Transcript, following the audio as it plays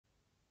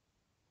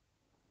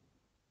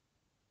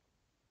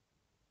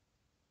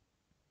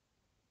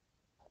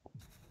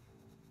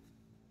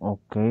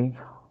Okay,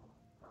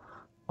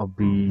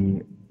 अभी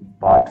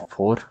part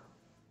 4।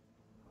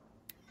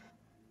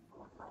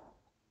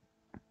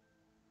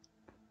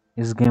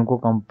 इस game को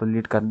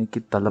कंप्लीट करने की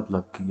तलब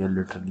लग गई है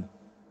लिटरली,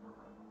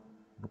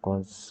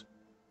 बिकॉज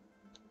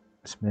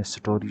इसमें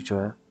स्टोरी जो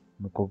है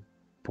मेरे को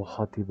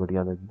बहुत ही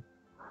बढ़िया लगी।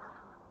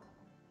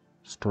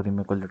 स्टोरी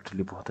मेरे को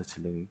लिटरली बहुत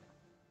अच्छी लगी।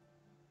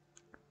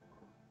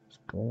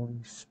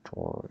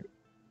 Story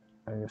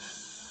yes.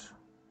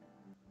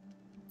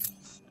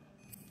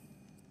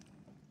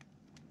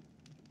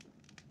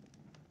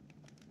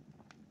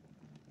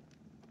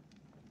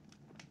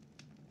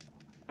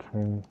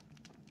 Okay,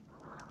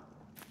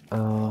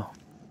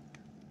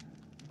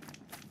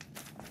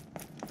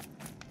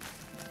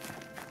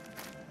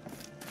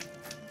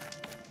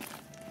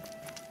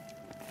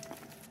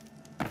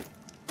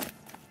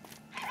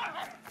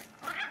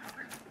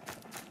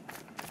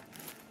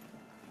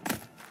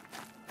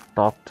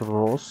 top to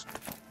roast.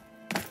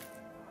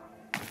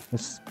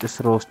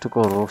 इस रोस्ट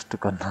को रोस्ट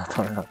करना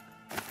था यार।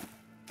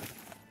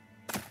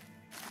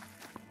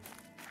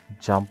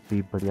 जंप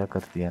भी बढ़िया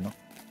करती है ना।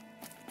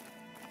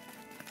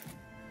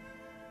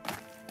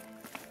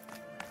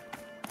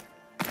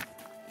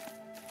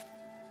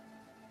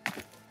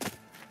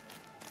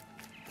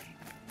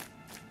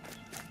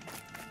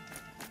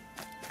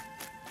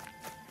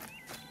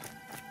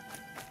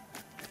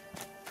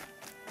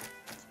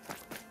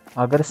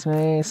 अगर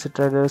इसमें इस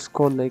ट्रेडर्स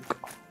को लाइक,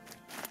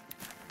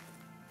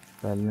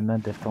 पहले मैं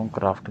देखता हूँ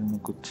क्राफ्टिंग में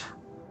कुछ।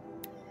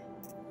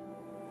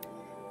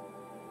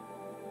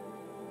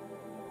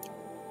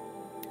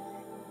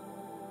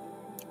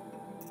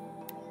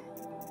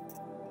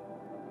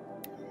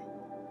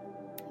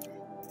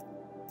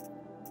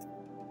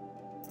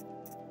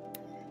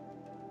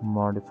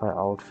 मॉडिफाई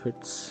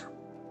आउटफिट्स,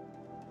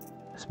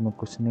 इसमें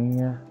कुछ नहीं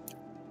है।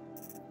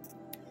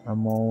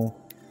 एमओ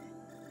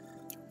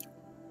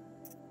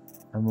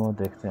एमओ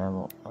देखते हैं।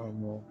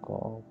 एमओ का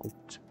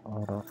कुछ आ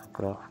रहा है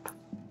क्राफ्ट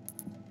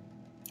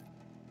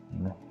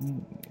नहीं।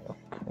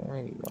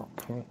 Okay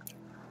okay,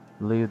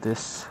 leave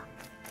this.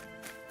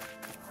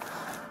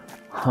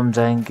 हम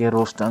जाएंगे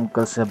रोस्ट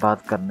अंकल से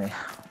बात करने,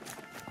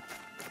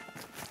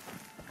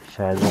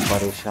 शायद वो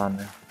परेशान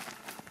है।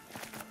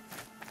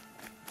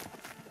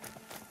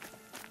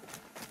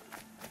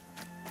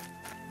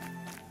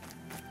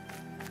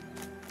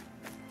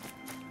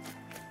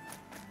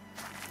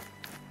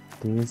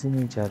 तेजी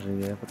नहीं चल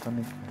रही है, पता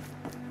नहीं क्यों।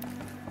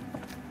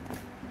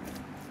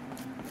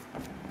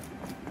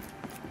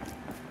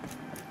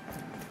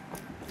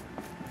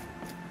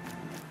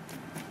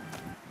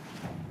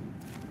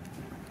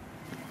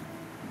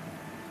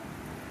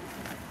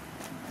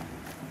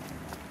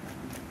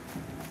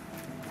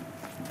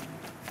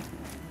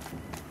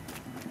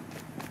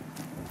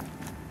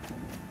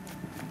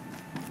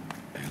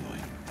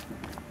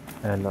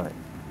 Hello.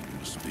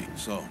 You speak.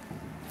 So,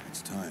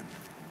 it's time.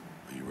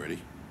 Are you ready?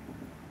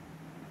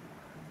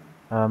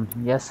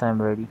 Yes,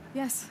 I'm ready.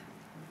 Yes,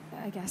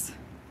 I guess.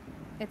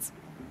 It's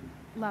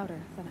louder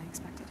than I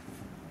expected.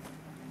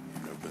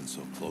 You've never been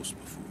so close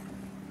before.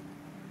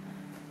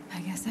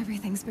 I guess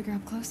everything's bigger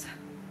up close.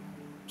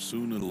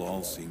 Soon it'll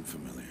all seem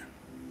familiar.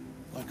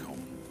 Like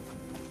home.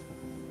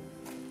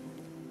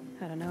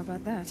 I don't know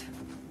about that.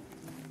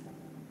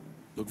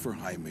 Look for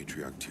High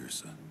Matriarch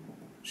Tirsa.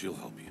 She'll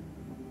help you.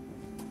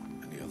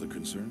 Any other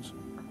concerns?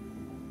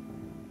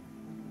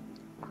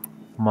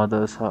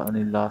 Mother's her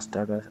any last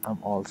address.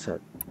 I'm all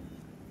set.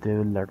 They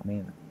will let me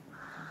in.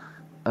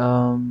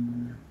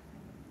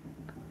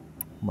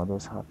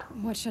 Mother's hut.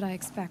 What should I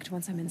expect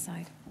once I'm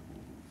inside?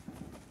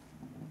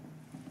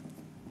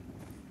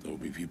 There'll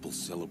be people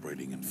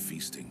celebrating and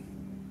feasting.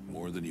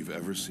 More than you've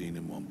ever seen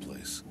in one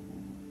place.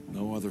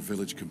 No other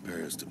village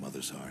compares to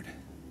Mother's Heart.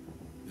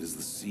 It is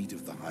the seat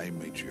of the High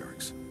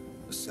Matriarchs,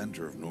 the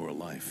center of Nora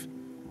life,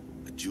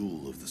 a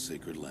jewel of the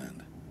sacred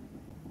land.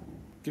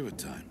 Give it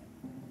time,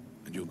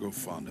 and you'll grow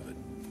fond of it.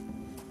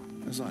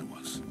 As I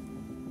was,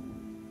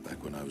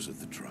 back when I was of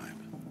the tribe.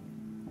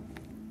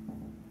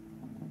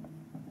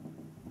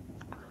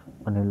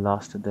 Only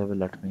last they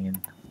will let me in.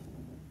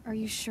 Are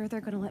you sure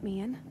they're gonna let me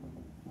in?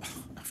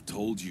 I've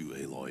told you,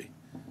 Aloy.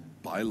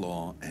 By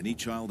law, any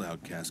child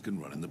outcast can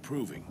run in the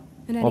proving.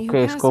 And any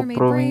Okay, who pass are made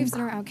proving. braves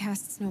and are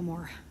outcasts no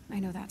more. I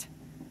know that.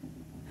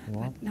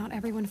 What? But not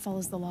everyone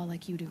follows the law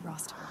like you do,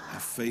 Rost.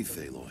 Have faith,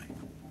 Aloy.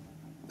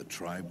 The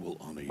tribe will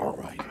honor your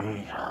right.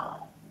 Okay.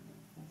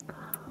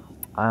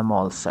 I'm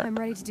all set. I'm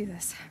ready to do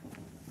this.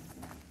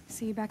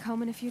 See you back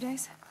home in a few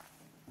days?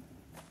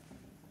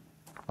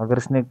 अगर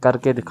इसने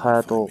करके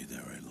दिखाया तो Find me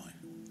there, Aloy.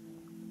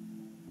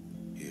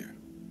 Here.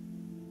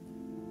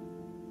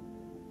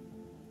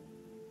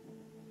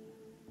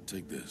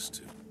 Take this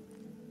too.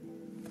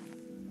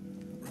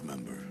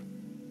 Remember.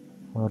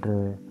 अरे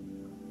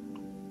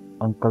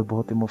uncle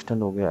बहुत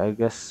emotional हो गए। I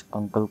guess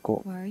uncle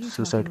को Why are you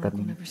suicide talking like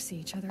करनी we'll है। never see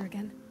each other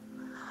again?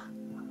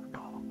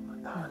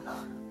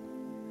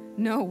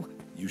 No.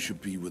 You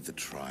should be with the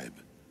tribe.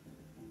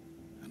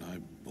 And I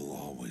will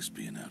always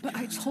be an outcast. But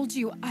I told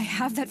you, I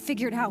have that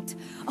figured out.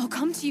 I'll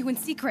come to you in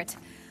secret.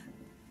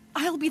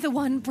 I'll be the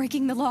one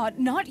breaking the law,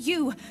 not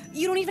you.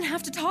 You don't even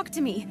have to talk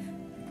to me.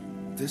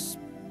 This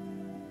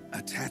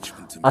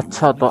attachment to me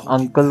अच्छा will तो hold you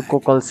uncle को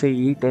back. कल से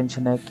यही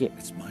tension है कि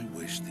It's my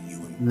wish that you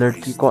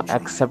लड़की embrace को the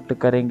dream. एक्सेप्ट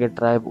करेंगे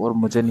ट्राइब और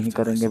मुझे You've नहीं lived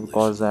in करेंगे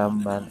because I isolation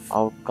M long N enough.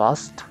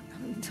 Outcast.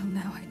 Until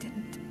now, I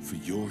didn't. For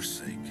your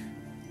sake,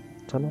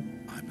 चलो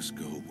I must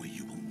go where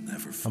you will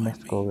never हम find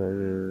इसको me.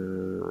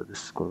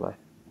 This is good bye.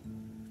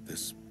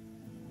 This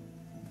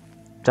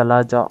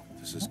चला जा.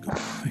 is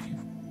goodbye.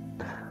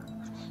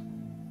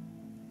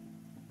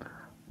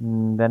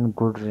 Then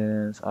good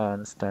riddance, I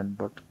understand,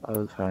 but I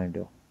will find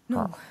you. No,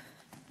 हाँ.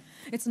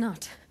 it's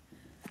not.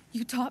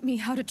 You taught me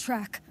how to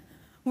track.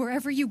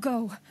 Wherever you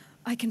go,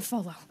 I can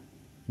follow.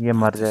 ये मर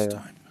Not this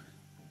जाएगा. time.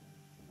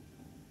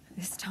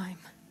 This time.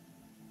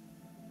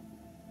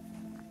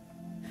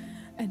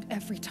 And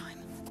every time.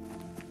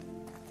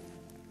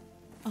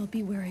 I'll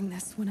be wearing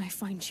this when I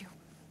find you.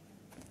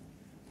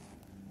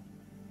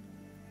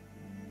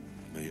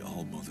 May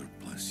All Mother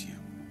bless you,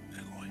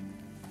 Aloy.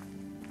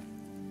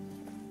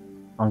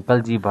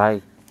 Uncle जी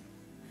भाई.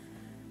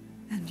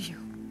 And you.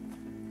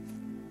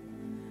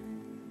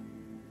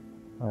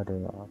 अरे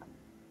यार.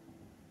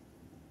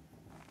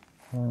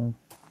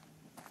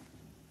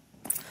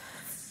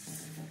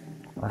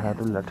 I had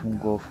to let him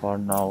go for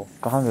now.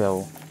 कहाँ गया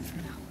वो? For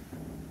now.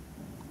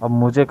 अब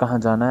मुझे कहाँ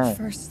जाना है?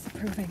 First the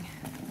proving.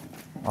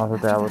 After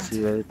that, I will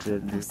see where it I'll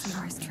leads. see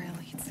where his trail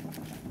leads.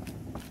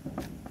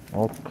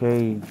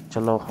 Okay,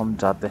 चलो हम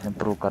जाते हैं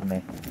प्रूव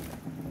करने.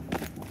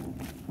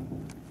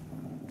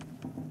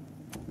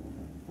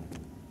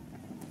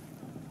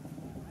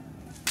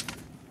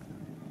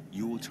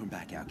 You will turn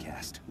back,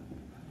 outcast.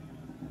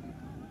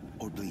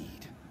 Or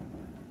bleed.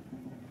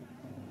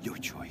 Your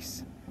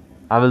choice.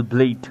 I will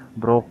bleed,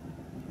 bro.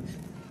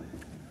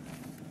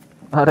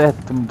 अरे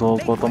तुम दो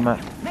को तो मैं.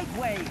 Make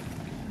way!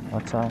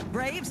 अच्छा.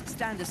 Braves,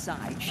 stand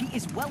aside. She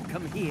is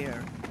welcome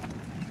here.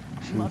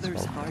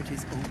 Mother's heart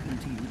is open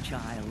to you,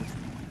 child.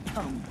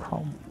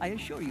 Come. I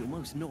assure you,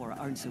 most Nora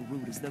aren't so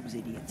rude as those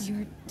idiots.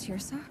 You're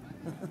Tirsa?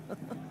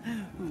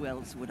 Who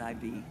else would I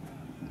be?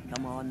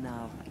 Come on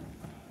now.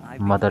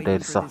 I've Mother been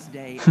waiting Teresa. for this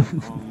day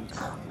a long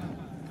time.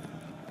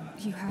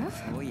 You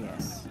have? Oh,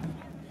 yes.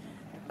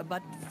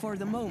 But for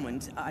the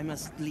moment, I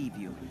must leave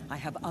you. I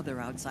have other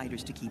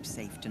outsiders to keep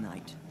safe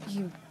tonight.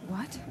 You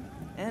what?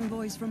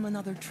 Envoys from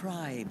another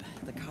tribe,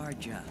 the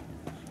Karja.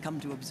 Come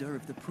to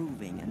observe the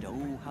proving, and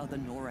oh, how the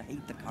Nora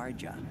hate the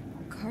Karja.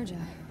 Karja.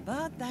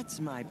 But that's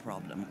my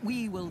problem.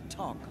 We will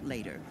talk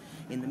later.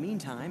 In the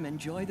meantime,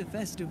 enjoy the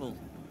festival.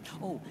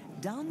 Oh,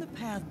 down the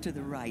path to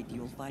the right,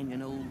 you'll find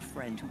an old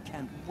friend who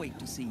can't wait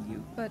to see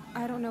you. But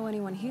I don't know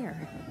anyone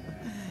here.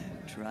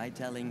 Try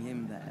telling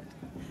him that.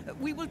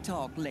 We will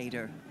talk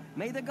later.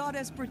 May the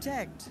goddess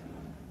protect.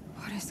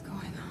 What is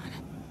going on?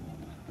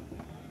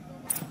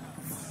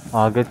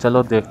 आगे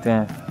चलो देखते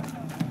हैं.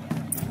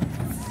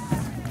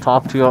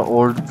 Talk to your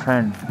old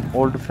friend.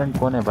 Old friend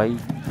कौन है भाई?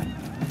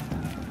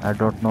 I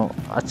don't know.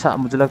 अच्छा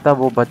मुझे लगता है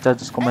वो बच्चा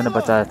जिसको मैंने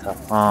बचाया था.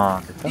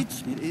 हाँ.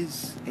 It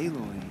is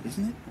Aloy,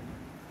 isn't it?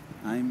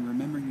 I'm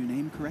remembering your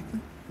name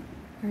correctly?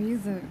 Are you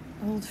the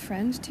old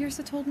friend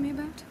Tirsa told me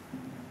about?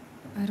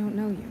 I don't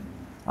know you.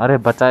 अरे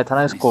बचाया था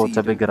ना I इसको see you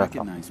जब ये don't गिरा था.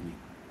 recognize me.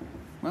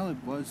 Well,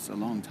 it was a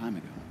long time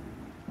ago.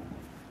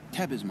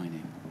 Teb is my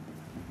name.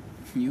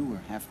 You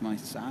were half my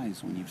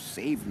size when you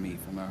saved me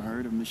from a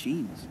herd of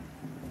machines.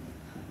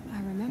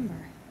 I remember.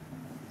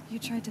 You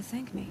tried to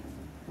thank me.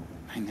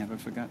 I never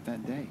forgot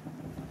that day.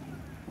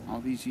 All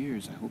these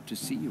years, I hope to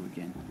see you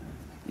again,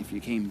 if you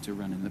came to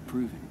run in the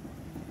proving.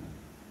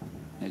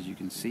 As you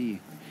can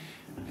see,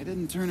 I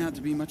didn't turn out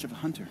to be much of a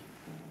hunter.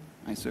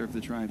 I served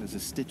the tribe as a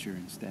stitcher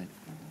instead,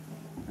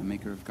 a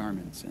maker of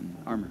garments and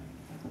armor.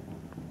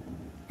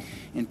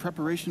 In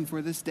preparation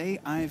for this day,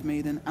 I've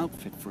made an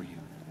outfit for you.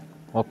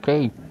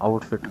 Okay,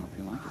 outfit. I hope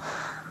you like it.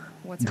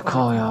 What's it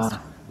दिखाओ gonna यार.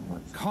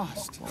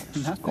 Cost?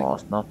 Nothing.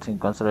 Cost nothing.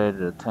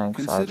 Consider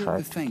thanks. I Consider tried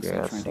the thanks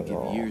I tried to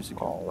give years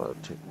ago.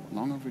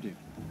 Long overdue.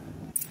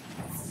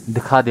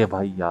 दिखा दे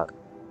भाई यार.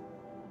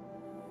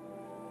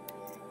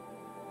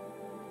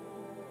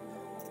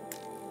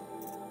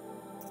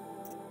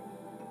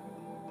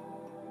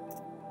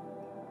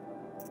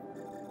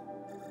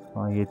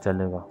 हाँ ये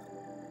चलेगा.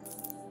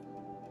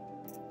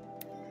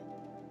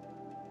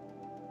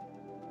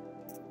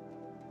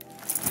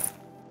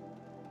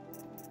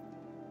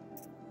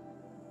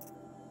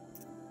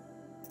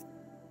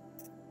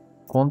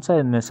 कौन सा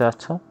इनमें से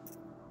अच्छा?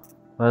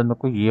 वैसे मेरे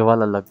को ये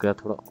वाला लग गया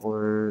थोड़ा,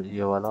 और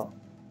ये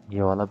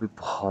वाला भी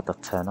बहुत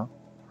अच्छा है ना.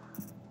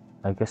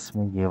 आई गेस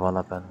मैं ये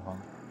वाला पहनूंगा.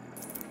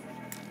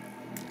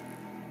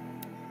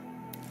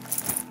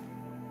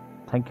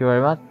 Thank you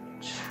very much.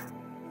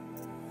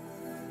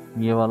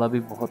 ये वाला भी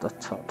बहुत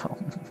अच्छा था.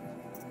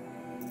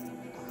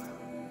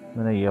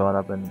 मैंने ये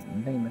वाला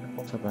नहीं, मैंने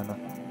कौन सा पहना था?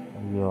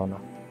 ये वाला.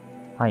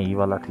 हाँ ये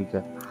वाला ठीक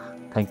है.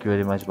 थैंक यू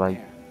वेरी मच भाई.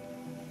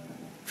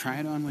 Try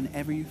it on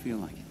whenever you feel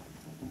like it.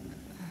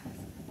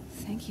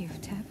 Thank you,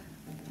 Teb.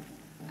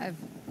 I've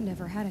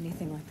never had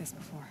anything like this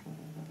before.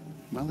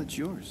 Well, it's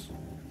yours.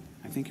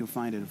 I think you'll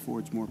find it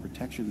affords more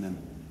protection than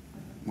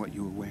what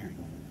you were wearing.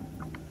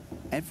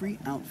 Every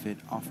outfit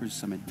offers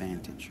some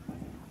advantage.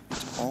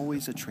 It's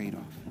always a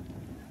trade-off.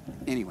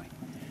 Anyway,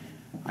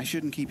 I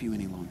shouldn't keep you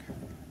any longer.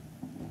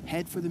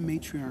 Head for the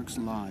Matriarch's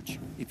Lodge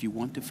if you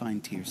want to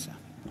find Tirsa.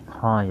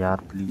 हाँ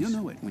यार please. You'll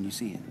know it when you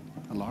see it.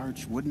 A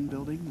large wooden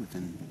building with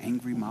an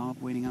angry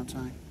mob waiting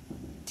outside.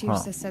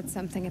 Tirsa said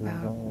something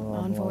about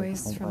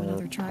envoys from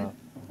another tribe.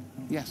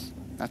 Yes,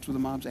 that's what the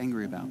mob's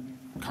angry about.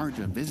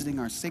 Karja visiting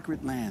our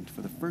sacred land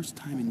for the first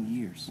time in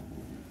years.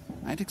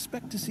 I'd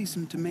expect to see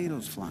some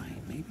tomatoes fly,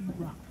 maybe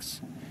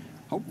rocks.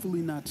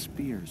 Hopefully not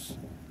spears.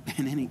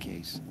 In any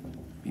case,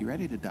 be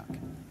ready to duck.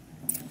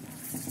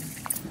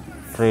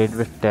 Trade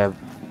with tab.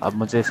 अब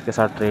मुझे इसके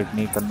साथ trade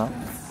नहीं करना.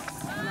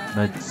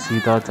 मैं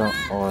सीधा जाऊँ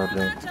और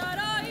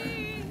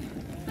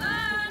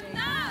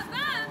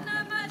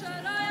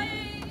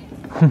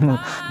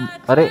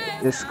अरे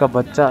इसका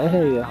बच्चा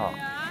है यहाँ.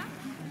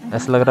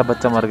 ऐसा लग रहा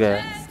बच्चा मर गया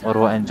है और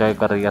वो एंजॉय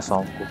कर रही है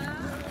सॉन्ग को.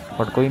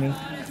 बट कोई नहीं.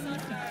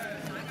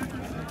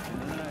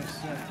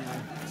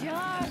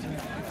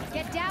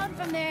 Get down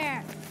from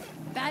there.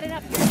 Bad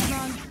enough you're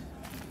drunk.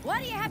 Why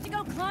do you have to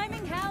go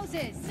climbing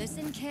houses?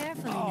 Listen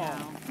carefully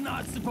now.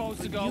 Not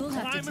supposed to go You'll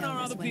have to climbing tell on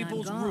us other when I'm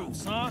people's gone.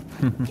 roofs, huh?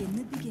 In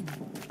the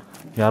beginning.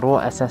 यार वो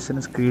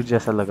Assassin's Creed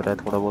जैसा लग रहा है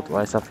थोड़ा बहुत.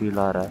 ऐसा feel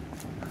आ रहा है.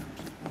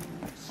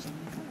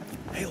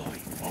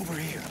 Over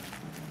here.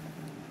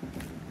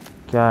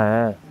 क्या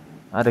है?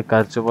 अरे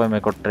कर चुका है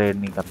मेरे को ट्रेड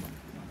नहीं करना.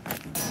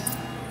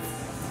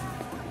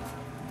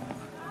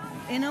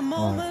 In a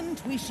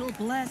moment, we shall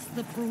bless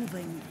the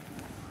proving.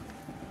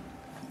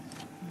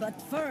 But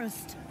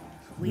first,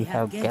 We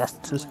have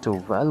guests to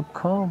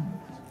welcome.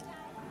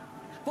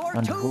 For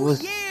And 2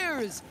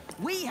 years,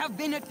 we have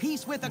been at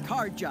peace with the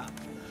Karja.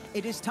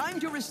 It is time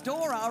to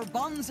restore our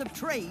bonds of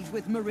trade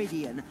with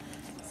Meridian.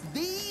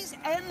 These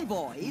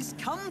envoys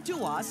come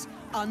to us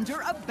under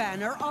a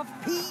banner of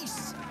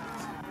peace.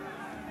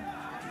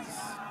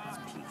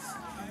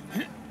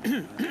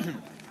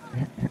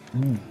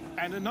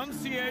 An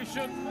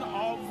enunciation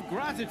of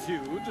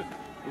gratitude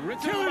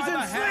written Killers by the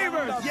and hand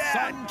slavers! of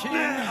Sun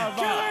King of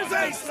Killers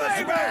and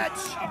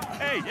slavers!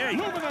 Hey,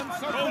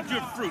 Luminance of hold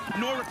your fruit.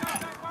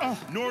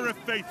 Nora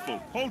Faithful,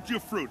 hold your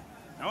fruit.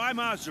 Now, I'm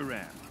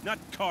Azaran, not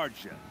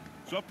Karja,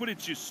 so I'll put it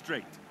to you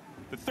straight.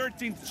 The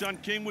 13th Sun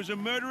King was a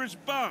murderous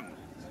bung.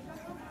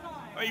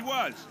 He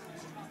was.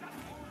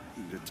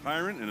 He was a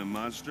tyrant and a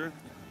monster.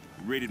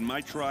 He raided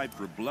my tribe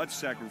for blood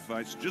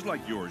sacrifice, just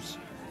like yours.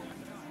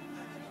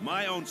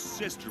 My own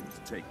sister was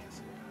taken.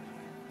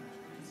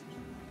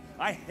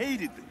 I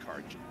hated the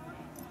Karja.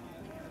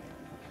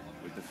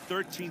 But the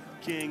 13th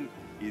king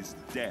is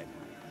dead.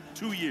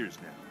 2 years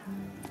now.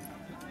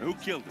 Now, who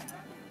killed him?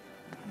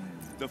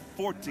 The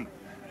 14th.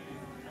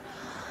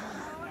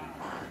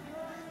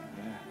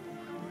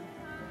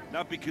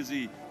 Not because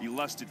he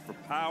lusted for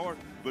power,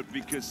 but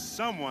because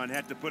someone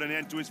had to put an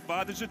end to his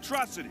father's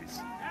atrocities.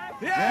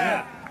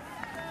 Yeah!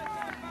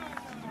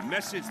 The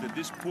message that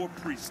this poor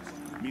priest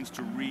means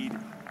to read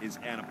is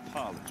an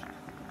apology.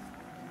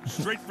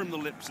 Straight from the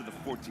lips of the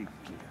 14th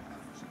king.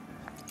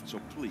 So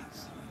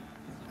please,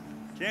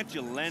 can't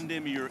you lend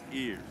him your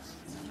ears?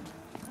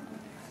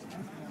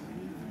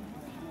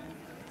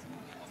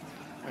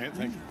 Thank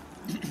you.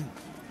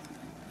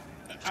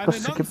 An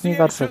इसको skip नहीं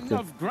कर enunciation सकते.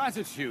 of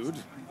gratitude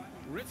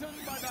written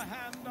by the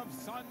hand of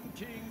Sun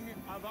King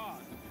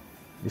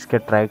Avad इसके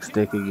tracks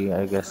देखेगी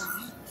I guess.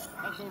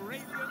 of the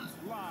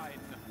Radiant Line.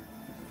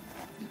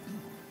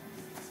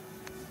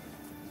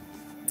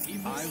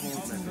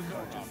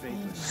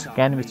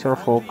 Scan with your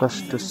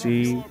focus to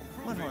see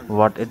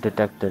what it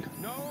detected.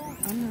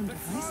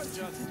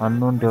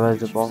 Unknown device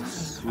the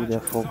box with a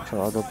focus or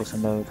other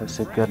person with a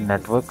secure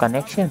network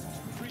connection.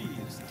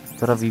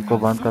 जरा V को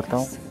बंद करता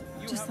हूँ.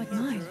 Just like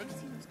mine.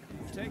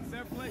 Take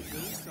their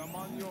places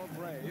among your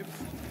braves.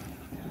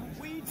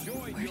 We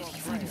join Where your did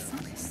you find a braves.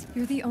 focus?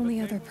 You're the only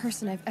other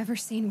person I've ever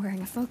seen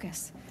wearing a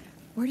focus.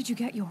 Where did you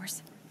get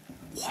yours?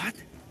 What?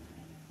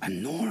 A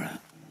Nora?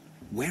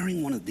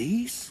 Wearing one of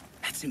these?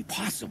 That's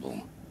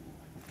impossible.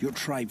 Your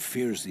tribe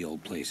fears the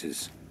old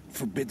places,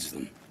 forbids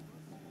them.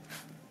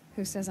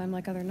 Who says I'm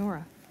like other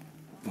Nora?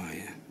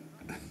 Why,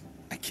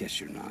 I guess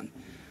you're not.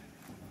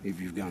 If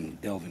you've gone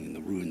delving in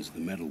the ruins of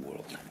the metal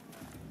world.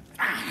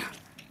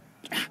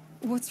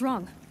 What's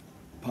wrong?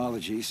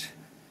 Apologies.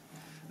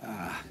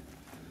 A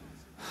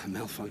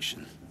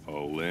malfunction.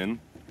 Oh, Lynn,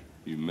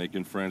 you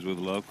making friends with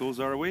locals,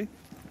 are we?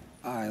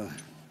 I'll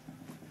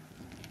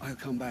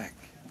come back.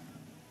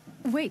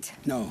 Wait.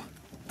 No,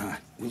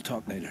 we'll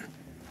talk later.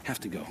 Have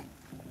to go.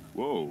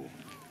 Whoa.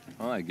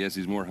 Well, I guess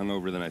he's more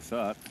hungover than I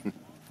thought.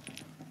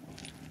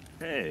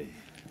 Hey,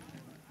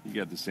 you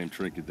got the same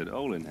trinket that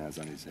Olin has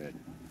on his head.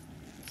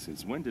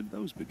 Since when did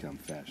those become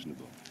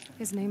fashionable?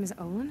 His name is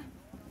Olin?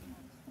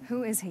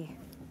 Who is he?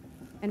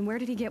 And where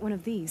did he get one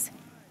of these?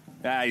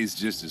 He's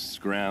just a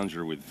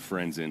scrounger with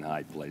friends in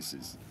high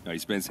places. He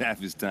spends half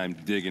his time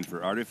digging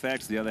for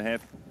artifacts, the other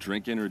half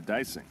drinking or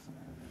dicing.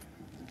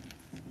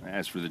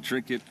 As for the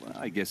trinket, well,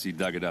 I guess he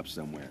dug it up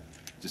somewhere.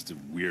 Just a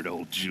weird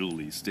old jewel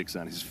he sticks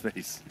on his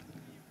face.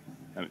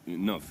 I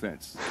mean, no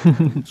offense.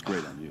 It's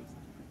great on you.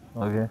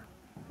 Okay.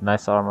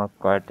 Nice armor,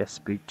 quite a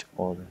speech.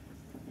 All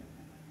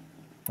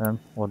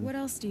What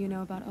else do you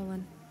know about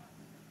Olin?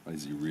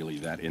 Is he really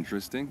that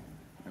interesting?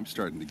 I'm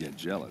starting to get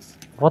jealous.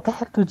 What the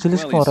heck? तू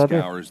jealous Well, क्यों he हो रहा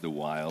है? scours the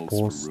wilds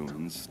for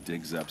ruins,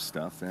 digs up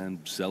stuff, and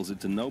sells it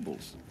to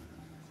nobles.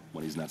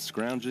 When he's not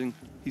scrounging,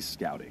 he's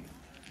scouting.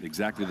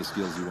 Exactly the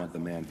skills you want the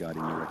man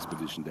guiding your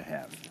expedition to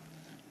have.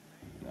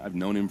 I've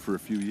known him for a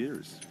few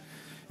years.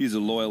 He's a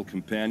loyal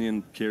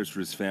companion, cares for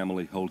his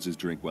family, holds his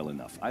drink well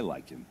enough. I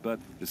like him, but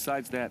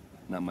besides that,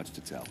 not much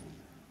to tell.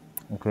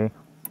 Okay.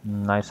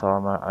 Nice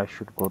armor. I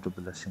should go to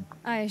Blessing.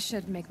 I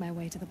should make my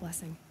way to the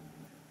Blessing.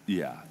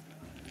 Yeah.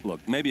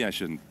 Look, maybe I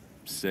shouldn't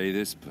say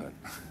this, but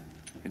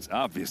it's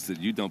obvious that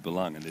you don't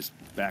belong in this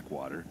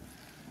backwater.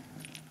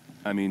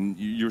 I mean,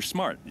 you're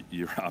smart.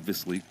 You're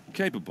obviously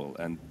capable,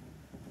 and,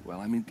 well,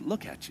 I mean,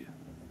 look at you.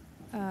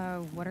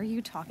 What are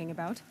you talking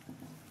about?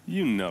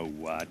 You know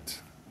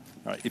what.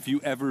 All right, if you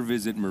ever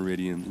visit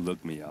Meridian,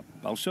 look me up.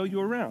 I'll show you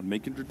around,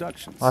 make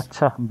introductions.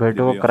 अच्छा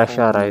बेटे को crush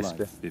आ रहा है इस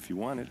पे. If you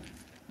want it.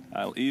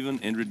 I'll even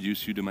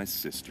introduce you to my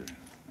sister.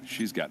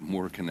 She's got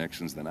more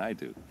connections than I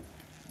do.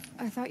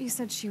 I thought you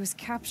said she was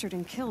captured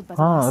and killed by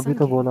the हाँ last अभी Sun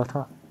तो King. बोला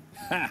था.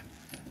 Ha!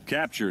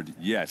 Captured,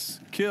 yes.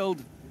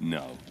 Killed,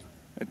 no.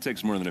 It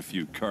takes more than a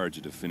few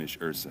Carja to finish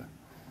Ursa.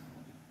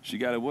 She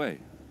got away.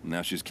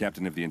 Now she's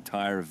captain of the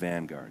entire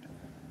Vanguard.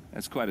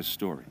 That's quite a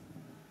story.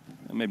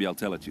 Maybe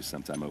I'll tell it to you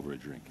sometime over a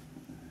drink.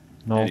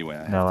 No, anyway,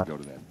 I have never. to go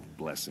to that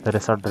Blessing. There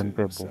is a drink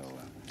too, पे so,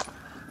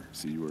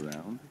 see you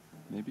around,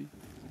 maybe?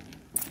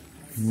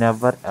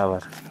 Never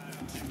ever.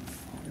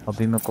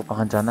 अभी मेरे को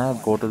कहाँ जाना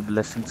है? Go to the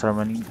blessing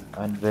ceremony.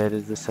 And where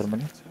is the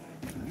ceremony?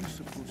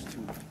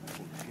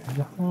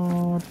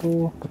 यहाँ तो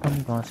पता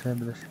नहीं कहाँ से है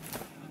blessing.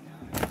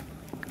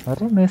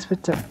 अरे मैं इस पे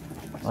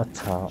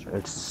अच्छा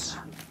it's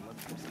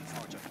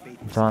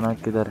जाना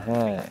किधर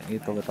है ये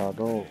तो बता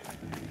दो.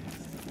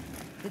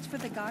 It's for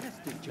the goddess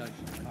to judge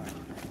the card,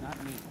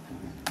 not me.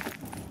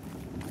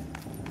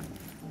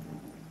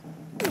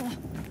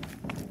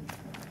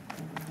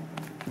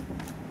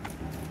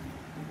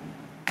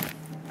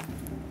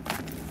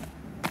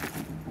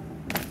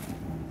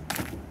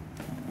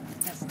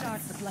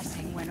 Start the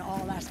blessing when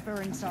all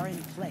aspirants are in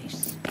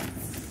place.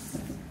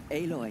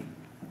 Aloy,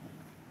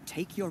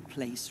 take your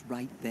place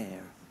right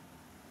there.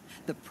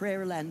 The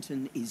prayer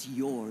lantern is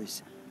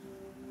yours.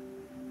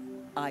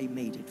 I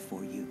made it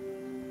for you.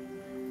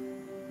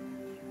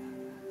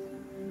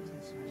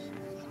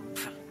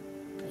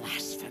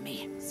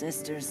 Blasphemy,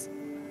 sisters.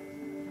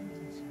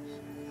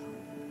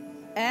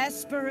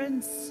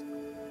 Aspirants,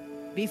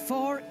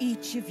 before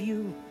each of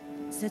you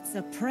sits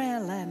a prayer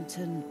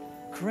lantern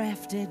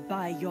crafted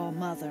by your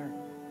mother.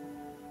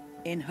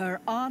 In her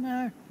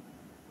honor,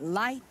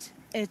 light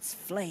its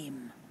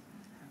flame.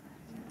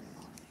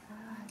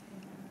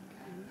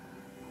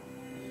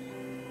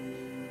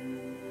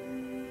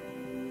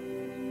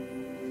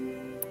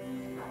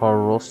 For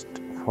roast,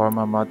 for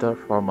my mother,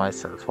 for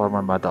myself, for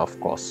my mother of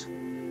course.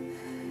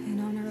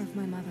 In honor of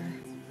my mother,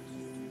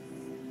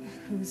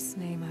 whose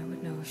name I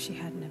would know if she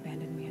hadn't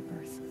abandoned me at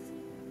birth.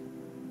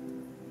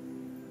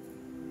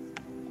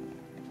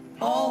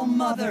 Oh,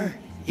 Mother,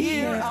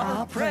 hear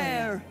our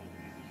prayer.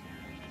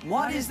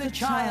 What is the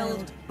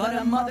child but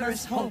a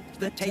mother's hope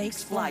that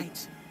takes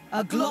flight?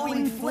 A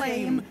glowing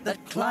flame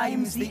that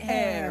climbs the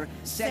air,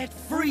 set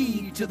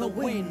free to the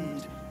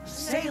wind,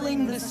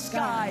 sailing the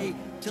sky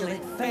till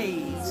it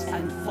fades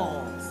and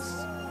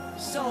falls.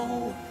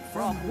 So,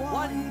 from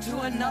one to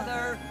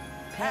another,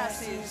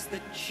 passes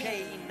the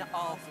chain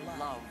of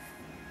love.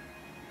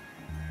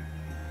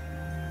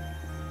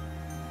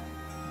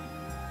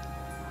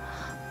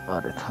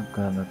 अरे थक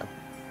गया मैं तो.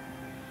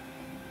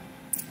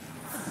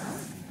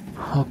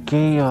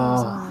 Okay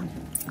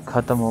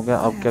खत्म हो गया.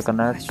 अब क्या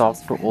करना है? Talk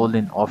to all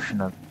in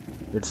optional.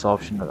 It's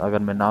optional. अगर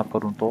मैं ना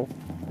करूं तो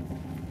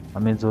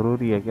हमें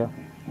ज़रूरी है क्या?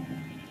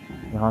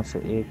 यहाँ से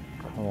एक,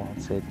 वहाँ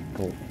से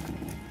दो.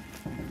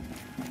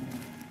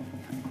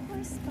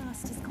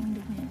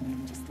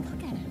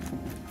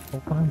 वो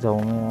कहाँ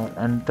जाऊँ मैं यार?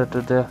 Enter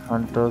to the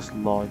hunters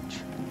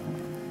laws.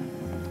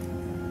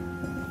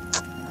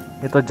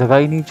 ये तो जगह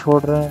ही नहीं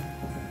छोड़ रहा है.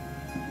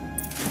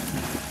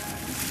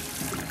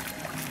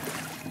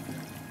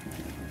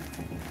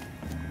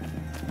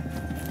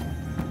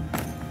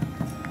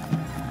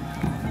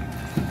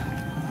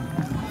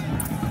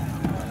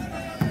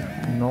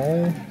 No.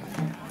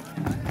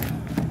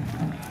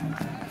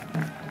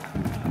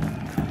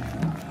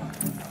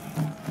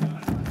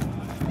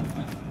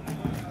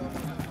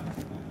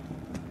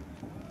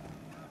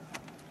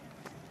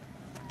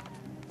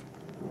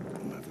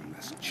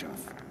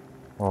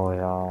 Oh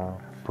यार,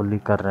 पुल्ली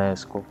कर रहे हैं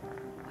इसको.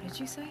 What did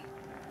you say?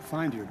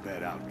 Find your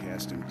bed,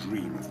 outcast, and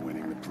dream of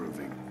winning the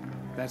proving.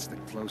 That's the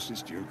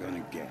closest you're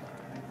gonna get.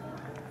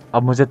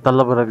 अब मुझे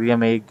तलब लग रही है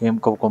मैं एक गेम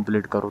को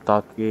कंप्लीट करूं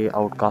ताकि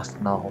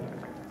आउटकास्ट ना हो.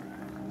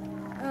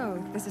 Oh,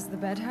 this is the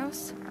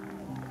bedhouse?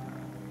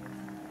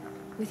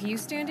 With you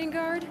standing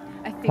guard,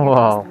 I figured Wow.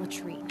 it was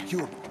the retreat.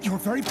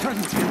 You're very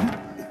present here.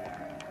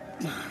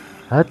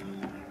 हट.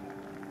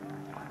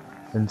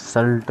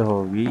 इंसल्ट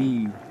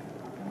होगी।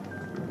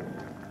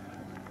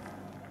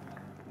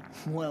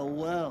 Well,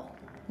 well.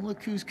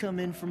 Look who's come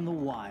in from the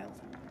wild.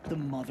 The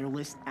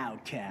motherless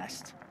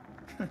outcast.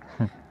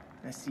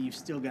 I see you've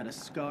still got a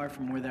scar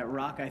from where that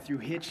rock I threw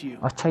hit you.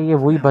 अच्छा ये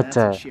वही Now बच्चा that's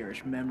a है।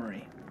 cherished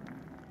memory.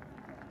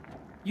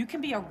 You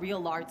can be a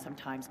real lard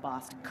sometimes,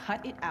 boss.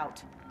 Cut it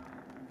out.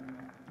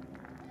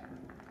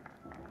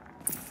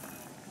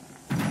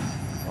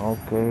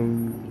 Okay.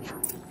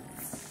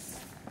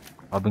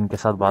 अब इनके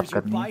साथ बात Where's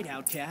your करनी है। bite,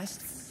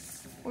 outcast?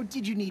 Or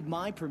did you need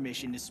my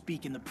permission to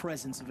speak in the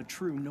presence of a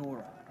true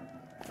Nora?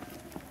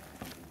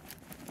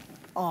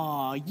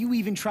 Aw, you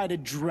even try to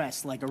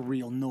dress like a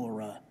real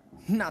Nora.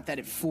 Not that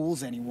it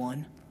fools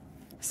anyone.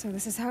 So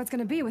this is how it's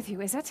gonna be with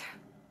you, is it?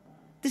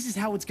 This is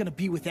how it's gonna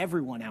be with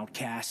everyone,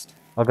 outcast.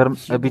 अगर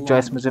You अभी belong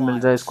choice in मुझे the मिल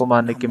जाए wilds, इसको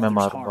मारने in की her मैं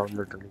mother's मारूंगा heart.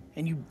 Literally.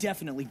 And you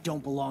definitely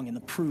don't belong in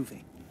the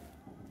proving.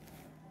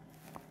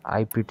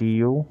 I pity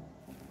you.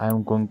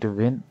 I'm going to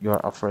win.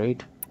 You're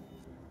afraid.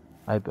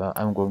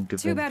 I'm going to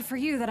Too win. bad for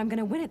you that I'm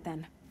gonna win it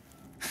then.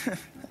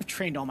 I've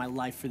trained all my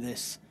life for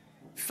this.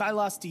 If I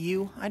lost to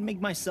you, I'd make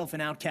myself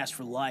an outcast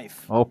for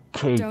life.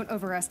 Okay. Don't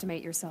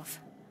overestimate yourself.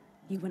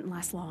 You wouldn't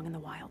last long in the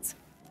wilds.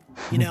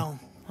 You know,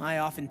 I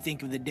often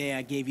think of the day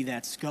I gave you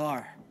that scar.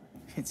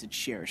 It's a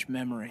cherished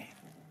memory.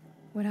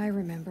 What I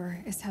remember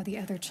is how the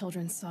other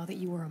children saw that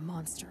you were a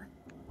monster.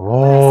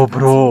 Oh,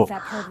 bro.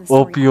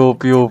 OP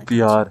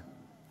यार।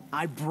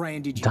 I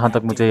branded you जहाँ तक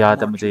that मुझे day, याद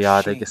है, mark मुझे your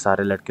याद है shame. कि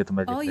सारे लड़के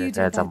तुम्हें All देख you रहे did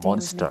थे as a that day was make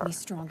monster. me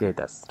stronger. Okay,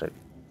 that's right.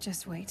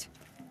 Just wait.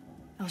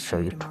 I'll Show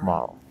you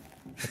tomorrow.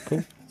 Okay.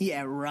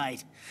 Yeah,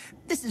 right.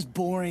 This is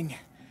boring.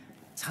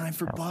 Time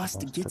for boss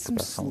to get some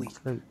sleep.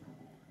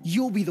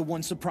 You'll be the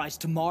one surprised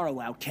tomorrow,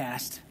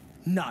 outcast.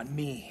 Not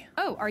me.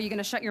 Oh, are you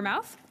gonna shut your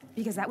mouth?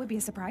 Because that would be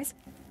a surprise.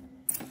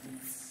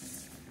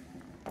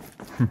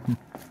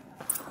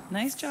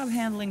 Nice job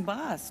handling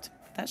Bast.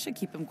 That should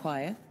keep him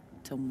quiet.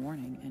 Till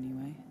morning,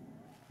 anyway.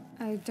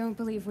 I don't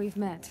believe we've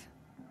met.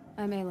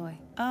 I'm Aloy.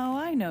 Oh,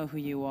 I know who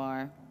you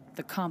are.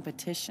 The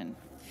competition.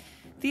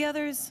 The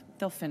others,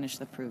 they'll finish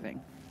the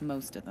proving.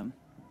 Most of them.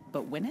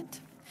 But win it?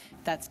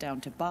 That's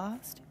down to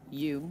Bast,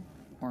 you,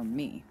 or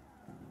me.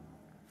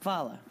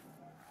 Vala.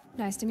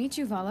 Nice to meet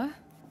you, Vala.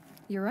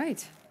 You're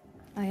right.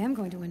 I am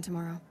going to win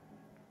tomorrow.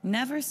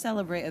 Never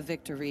celebrate a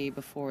victory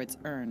before it's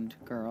earned,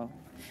 girl.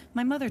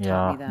 My mother taught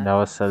Yeah, me that.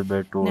 never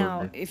celebrate too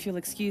Now, early. if you'll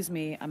excuse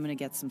me, I'm gonna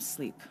get some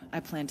sleep. I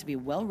plan to be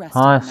well rested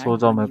हाँ, when I सो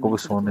जाओ, run मेरे you को भी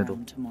into the सोने दो।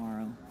 ground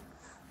tomorrow.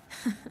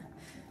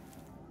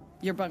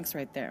 Your bunk's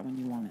right there when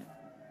you want it.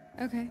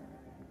 Okay.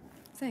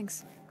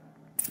 Thanks.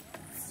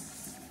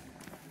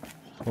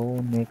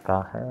 सोने का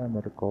है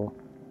मेरे को।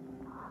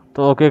 तो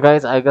okay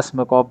guys, I guess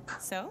मेरे को अब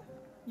So,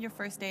 your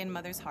first day in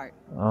Mother's Heart.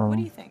 What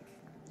do you think?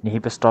 यहीं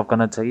पे स्टॉप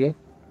करना चाहिए।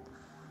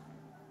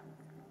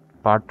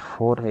 पार्ट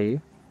 4 है ये।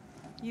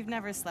 You've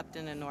never slept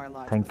in a Nora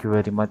lodge. Thank you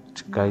very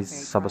much guys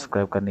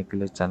subscribe करने के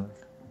लिए चैनल,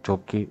 जो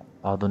कि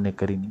आदो ने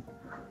करी नहीं।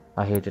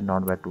 I hate it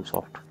not by too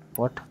soft.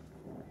 What?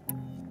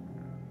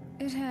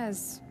 It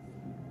has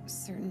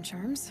certain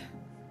charms.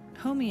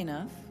 Homey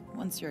enough,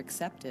 once you're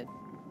accepted.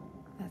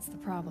 That's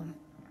the problem.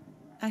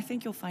 I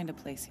think you'll find a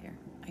place here.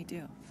 I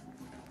do.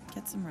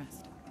 Get some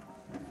rest.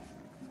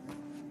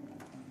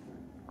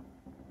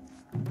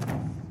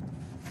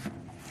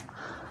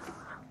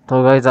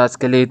 तो guys आज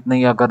के लिए इतना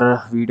ही। अगर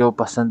video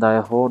पसंद आया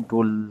हो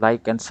तो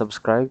लाइक एंड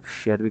सब्सक्राइब,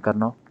 शेयर भी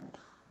करना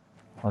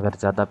अगर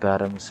ज़्यादा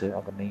प्यार है मुझसे।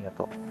 अगर नहीं है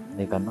तो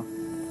नहीं करना।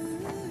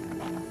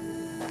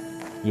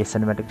 ये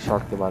सिनेमैटिक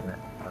शॉट के बाद में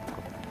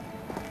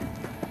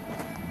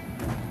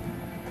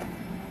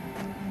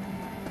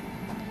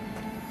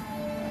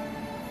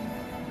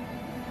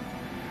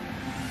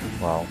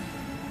वाओ।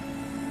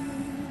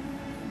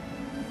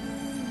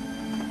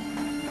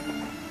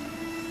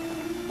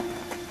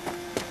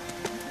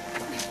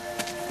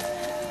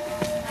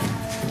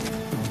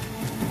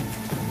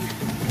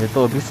 ये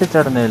तो अभी से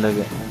चढ़ने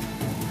लगे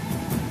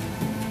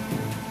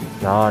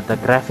यार। The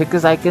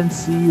graphics I can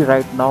see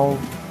right now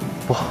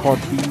बहुत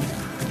ही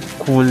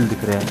कूल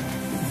दिख रहे हैं।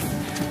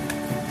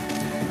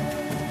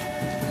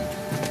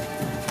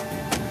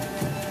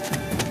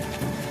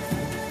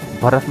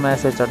 बर्फ में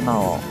ऐसे चढ़ना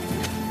हो।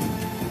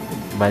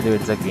 By the way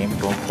it's a game,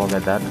 don't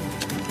forget that.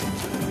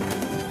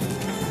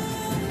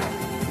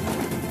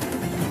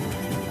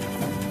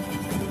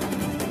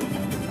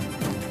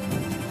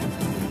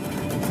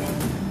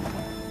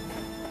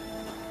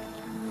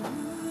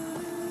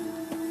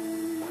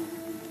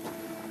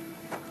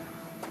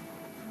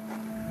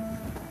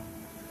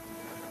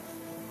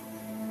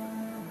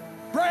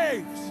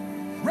 Braves,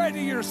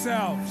 ready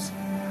yourselves.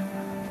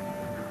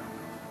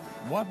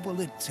 What will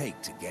it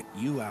take to get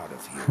you out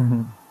of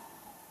here?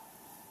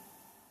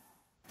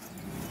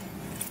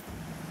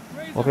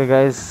 Okay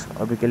guys,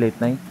 अभी के लिए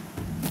इतना ही।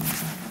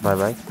 Bye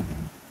bye.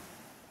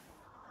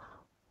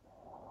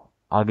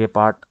 आगे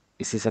पार्ट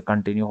इसी से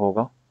कंटिन्यू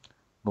होगा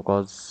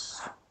बिकॉज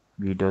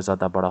वीडियो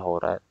ज़्यादा बड़ा हो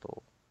रहा है।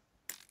 तो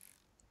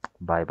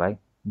bye bye.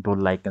 Do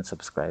like and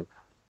subscribe.